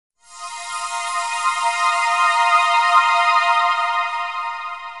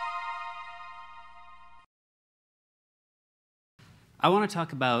I want to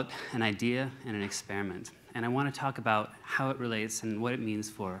talk about an idea and an experiment, and I want to talk about how it relates and what it means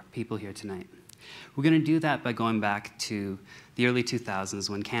for people here tonight. We're going to do that by going back to the early 2000s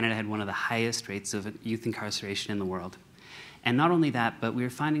when Canada had one of the highest rates of youth incarceration in the world. And not only that, but we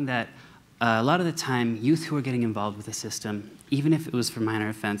were finding that a lot of the time, youth who were getting involved with the system, even if it was for minor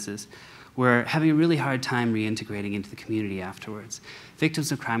offenses, were having a really hard time reintegrating into the community afterwards.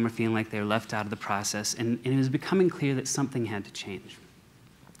 Victims of crime were feeling like they were left out of the process, and it was becoming clear that something had to change.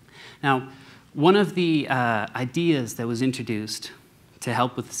 Now, one of the ideas that was introduced to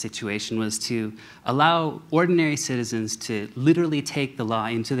help with the situation was to allow ordinary citizens to literally take the law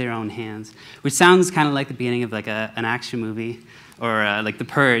into their own hands, which sounds kind of like the beginning of like an action movie or like The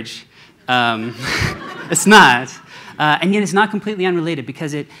Purge. It's not. And yet it's not completely unrelated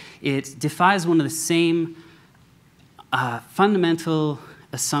because it defies one of the same fundamental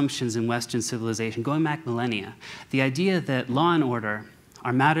assumptions in Western civilization, going back millennia. The idea that law and order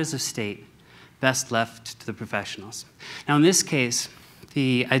are matters of state best left to the professionals. Now in this case,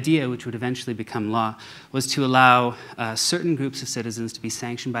 the idea, which would eventually become law, was to allow certain groups of citizens to be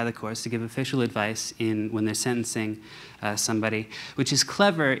sanctioned by the courts to give official advice when they're sentencing somebody, which is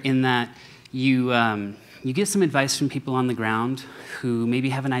clever in that you get some advice from people on the ground who maybe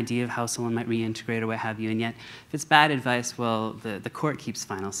have an idea of how someone might reintegrate or what have you, and yet if it's bad advice, well, the court keeps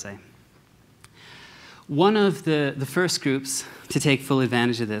final say. One of the first groups to take full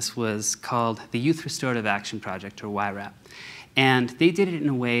advantage of this was called the Youth Restorative Action Project, or YRAP. And they did it in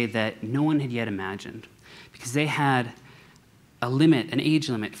a way that no one had yet imagined, because they had a limit, an age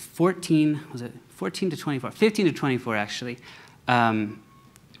limit, 15 to 24 actually,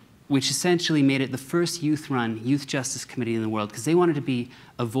 which essentially made it the first youth-run youth justice committee in the world, because they wanted to be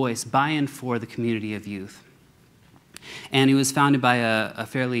a voice by and for the community of youth. And it was founded by a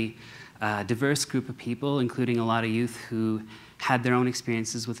fairly diverse group of people, including a lot of youth who had their own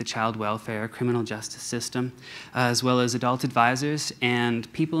experiences with the child welfare, criminal justice system, as well as adult advisors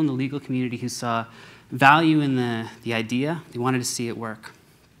and people in the legal community who saw value in the idea. They wanted to see it work.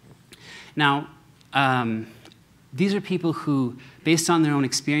 Now, these are people who, based on their own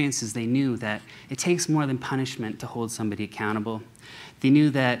experiences, they knew that it takes more than punishment to hold somebody accountable. They knew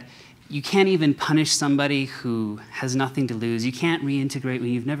that you can't even punish somebody who has nothing to lose. You can't reintegrate when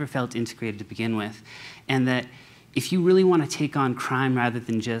you've never felt integrated to begin with. And that if you really want to take on crime rather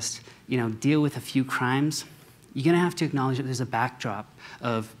than just, deal with a few crimes, you're going to have to acknowledge that there's a backdrop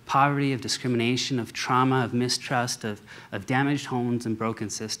of poverty, of discrimination, of trauma, of mistrust, of damaged homes and broken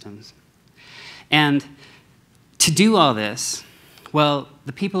systems. And to do all this, well,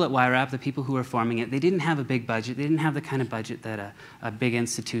 the people at YRAP, the people who were forming it, they didn't have a big budget. They didn't have the kind of budget that a big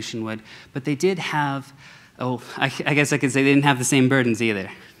institution would. But they did have, I guess I could say they didn't have the same burdens either.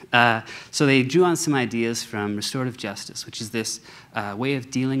 So they drew on some ideas from restorative justice, which is this way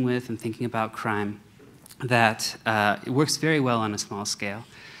of dealing with and thinking about crime that it works very well on a small scale.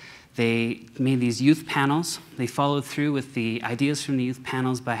 They made these youth panels. They followed through with the ideas from the youth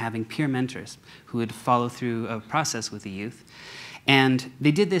panels by having peer mentors who would follow through a process with the youth. And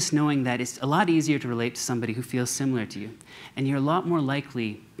they did this knowing that it's a lot easier to relate to somebody who feels similar to you. And you're a lot more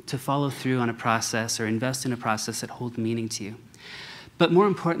likely to follow through on a process or invest in a process that holds meaning to you. But more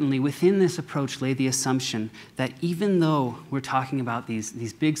importantly, within this approach lay the assumption that even though we're talking about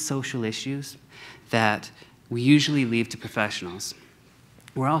these big social issues that we usually leave to professionals,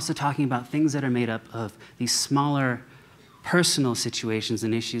 we're also talking about things that are made up of these smaller personal situations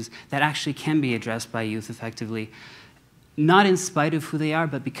and issues that actually can be addressed by youth effectively, not in spite of who they are,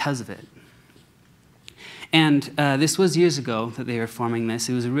 but because of it. And this was years ago that they were forming this.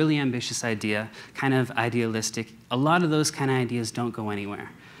 It was a really ambitious idea, kind of idealistic. A lot of those kind of ideas don't go anywhere.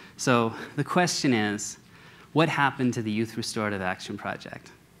 So the question is, what happened to the Youth Restorative Action Project?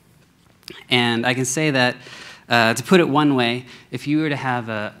 And I can say that, to put it one way, if you were to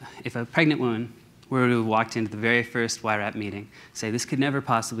have if a pregnant woman were to have walked into the very first YRAP meeting, say this could never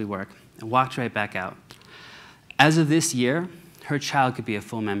possibly work, and walked right back out, as of this year, her child could be a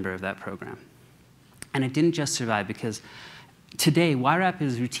full member of that program. And it didn't just survive because today, YRAP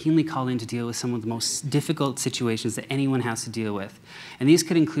is routinely called in to deal with some of the most difficult situations that anyone has to deal with. And these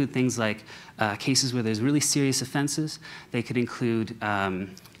could include things like cases where there's really serious offenses. They could include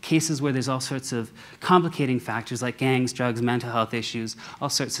cases where there's all sorts of complicating factors like gangs, drugs, mental health issues, all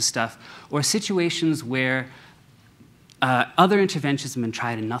sorts of stuff. Or situations where other interventions have been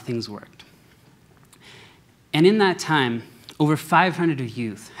tried and nothing's worked. And in that time, over 500 of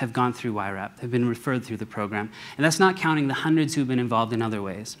youth have gone through YRAP, have been referred through the program, and that's not counting the hundreds who've been involved in other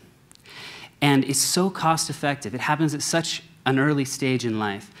ways. And it's so cost effective, it happens at such an early stage in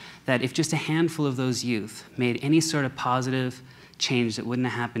life, that if just a handful of those youth made any sort of positive change that wouldn't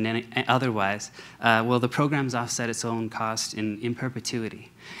have happened otherwise. Well, the program's offset its own cost in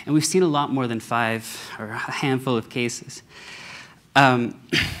perpetuity. And we've seen a lot more than 5 or a handful of cases. And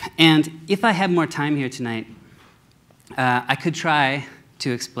if I had more time here tonight, I could try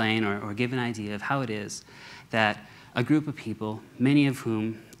to explain or give an idea of how it is that a group of people, many of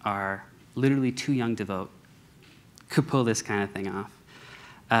whom are literally too young to vote, could pull this kind of thing off.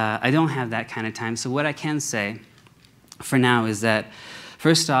 I don't have that kind of time, so what I can say for now is that,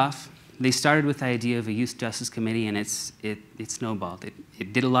 first off, they started with the idea of a youth justice committee, and it snowballed.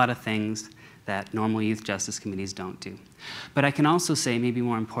 It did a lot of things that normal youth justice committees don't do. But I can also say, maybe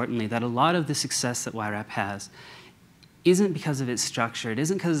more importantly, that a lot of the success that YRAP has isn't because of its structure, it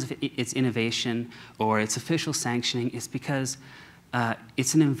isn't because of its innovation or its official sanctioning, it's because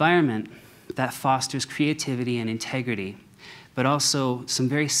it's an environment that fosters creativity and integrity, but also some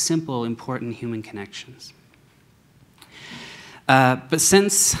very simple, important human connections. But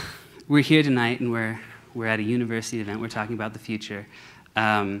since we're here tonight and we're at a university event, we're talking about the future,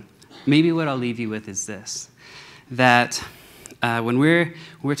 maybe what I'll leave you with is this, that when we're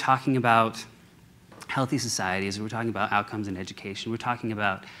talking about healthy societies, we're talking about outcomes in education, we're talking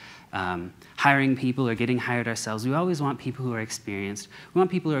about hiring people or getting hired ourselves, we always want people who are experienced, we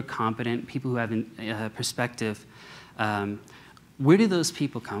want people who are competent, people who have perspective. Where do those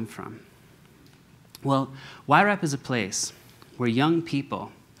people come from? Well, YRAP is a place where young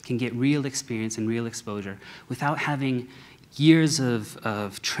people can get real experience and real exposure without having years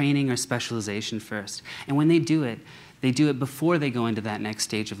of training or specialization first. And when they do it before they go into that next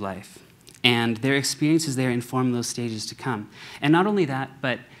stage of life. And their experiences there inform those stages to come. And not only that,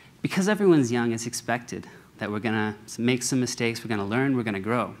 but because everyone's young, it's expected that we're going to make some mistakes, we're going to learn, we're going to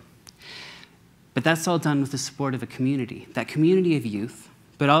grow. But that's all done with the support of a community, that community of youth,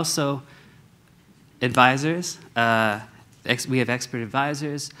 but also advisors. We have expert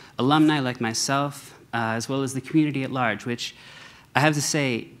advisors, alumni like myself, as well as the community at large, which I have to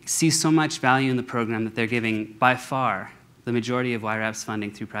say sees so much value in the program that they're giving by far the majority of YRAP's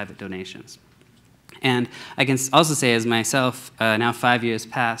funding through private donations. And I can also say as myself, now 5 years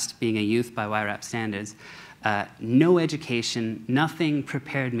past being a youth by YRAP standards, no education, nothing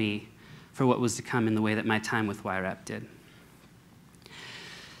prepared me for what was to come in the way that my time with YRAP did.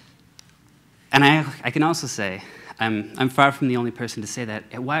 And I can also say, I'm far from the only person to say that.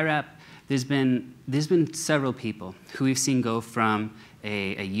 At YRAP, there's been several people who we've seen go from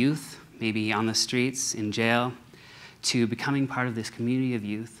a youth, maybe on the streets, in jail, to becoming part of this community of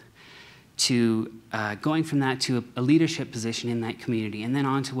youth, to going from that to a leadership position in that community, and then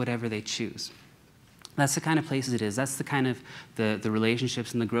on to whatever they choose. That's the kind of places it is. That's the kind of the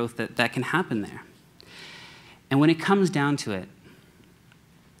relationships and the growth that can happen there. And when it comes down to it,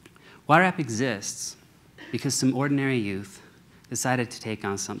 YRAP exists because some ordinary youth decided to take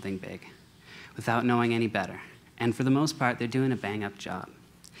on something big without knowing any better. And for the most part, they're doing a bang-up job.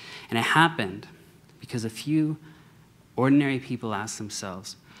 And it happened because a few ordinary people asked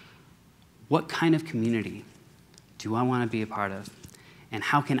themselves, what kind of community do I want to be a part of? And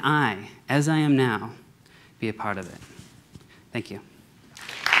how can I, as I am now, be a part of it? Thank you.